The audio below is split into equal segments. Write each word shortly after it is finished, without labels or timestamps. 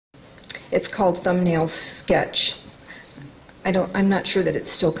It's called Thumbnail Sketch. I'm not sure that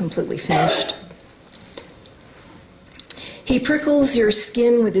it's still completely finished. He prickles your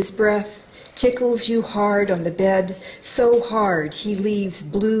skin with his breath, tickles you hard on the bed, so hard he leaves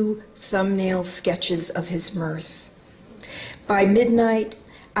blue thumbnail sketches of his mirth. By midnight,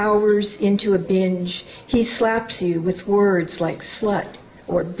 hours into a binge, he slaps you with words like slut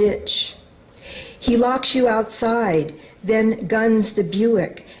or bitch. He locks you outside, then guns the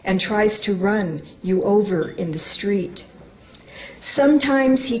Buick and tries to run you over in the street.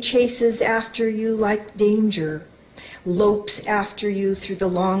 Sometimes he chases after you like danger, lopes after you through the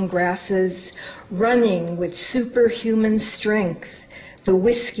long grasses, running with superhuman strength, the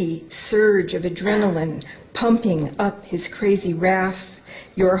whiskey surge of adrenaline pumping up his crazy wrath,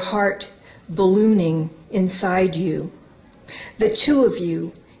 your heart ballooning inside you. The two of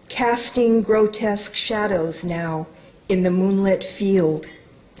you casting grotesque shadows now in the moonlit field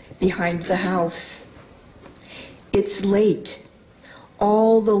behind the house. It's late.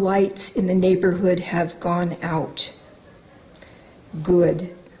 All the lights in the neighborhood have gone out.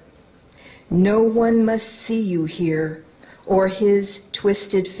 Good. No one must see you here, or his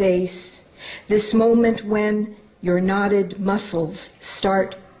twisted face, this moment when your knotted muscles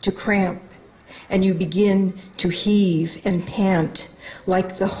start to cramp and you begin to heave and pant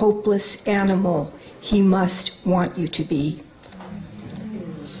like the hopeless animal he must want you to be.